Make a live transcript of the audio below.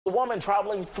The woman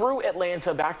traveling through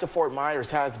Atlanta back to Fort Myers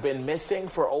has been missing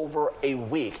for over a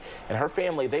week, and her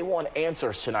family, they want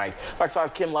answers tonight. Fox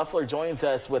 5's Kim Leffler joins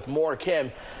us with more.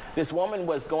 Kim, this woman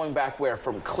was going back where,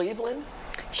 from Cleveland?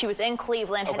 She was in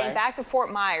Cleveland, heading back to Fort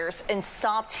Myers, and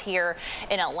stopped here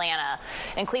in Atlanta.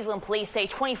 And Cleveland police say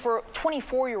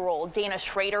 24-year-old Dayna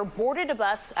Shrader boarded a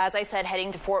bus, as I said,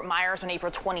 heading to Fort Myers on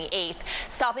April 28th,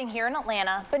 stopping here in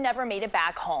Atlanta, but never made it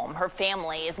back home. Her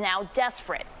family is now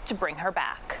desperate to bring her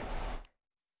back.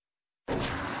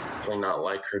 Definitely not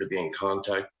like her to be in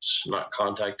contact, not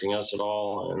contacting us at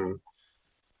all, and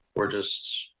we're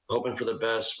just hoping for the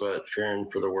best, but fearing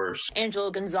for the worst. Angelo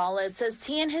Gonzalez says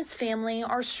he and his family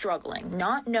are struggling,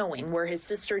 not knowing where his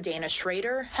sister Dayna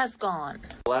Shrader has gone.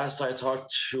 Last I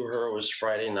talked to her was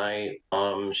Friday night.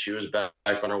 She was back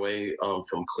on her way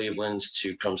from Cleveland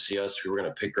to come see us. We were going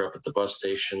to pick her up at the bus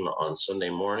station on Sunday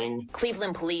morning.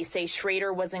 Cleveland police say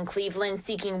Shrader was in Cleveland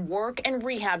seeking work and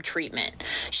rehab treatment.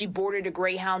 She boarded a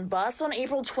Greyhound bus on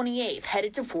April 28th,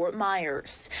 headed to Fort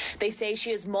Myers. They say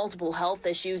she has multiple health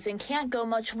issues and can't go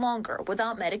much longer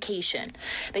without medication.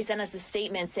 They sent us a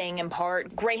statement saying, in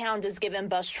part, Greyhound has given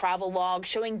bus travel logs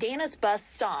showing Dayna's bus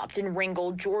stopped in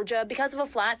Ringgold, Georgia because of a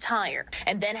flat tire,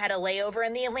 and then had a layover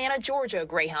in the Atlanta, Georgia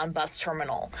Greyhound bus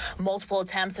terminal. Multiple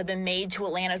attempts have been made to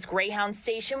Atlanta's Greyhound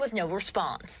station with no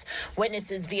response.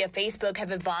 Witnesses via Facebook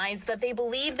have advised that they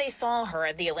believe they saw her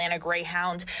at the Atlanta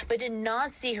Greyhound, but did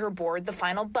not see her board the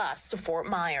final bus to Fort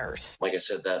Myers. Like I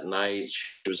said, that night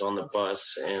she was on the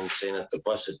bus and saying that the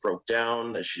bus had broke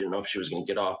down, that she didn't know if she was going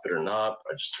to get off it or not.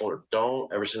 I just told her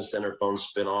don't. Ever since then, her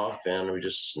phone's been off, and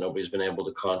nobody's been able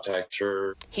to contact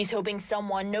her. He's hoping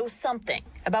someone knows something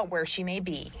about where she may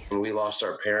be. And we lost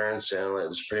our parents, and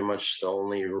it's pretty much the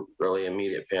only really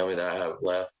immediate family that I have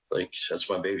left. Like, that's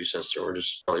my baby sister. We're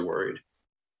just really worried.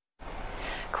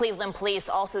 Cleveland police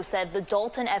also said the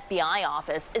Dalton FBI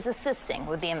office is assisting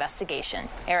with the investigation.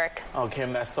 Eric. Oh,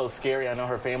 Kim, that's so scary. I know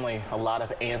her family, a lot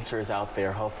of answers out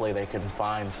there. Hopefully they can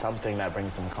find something that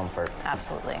brings them comfort.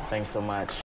 Absolutely. Thanks so much.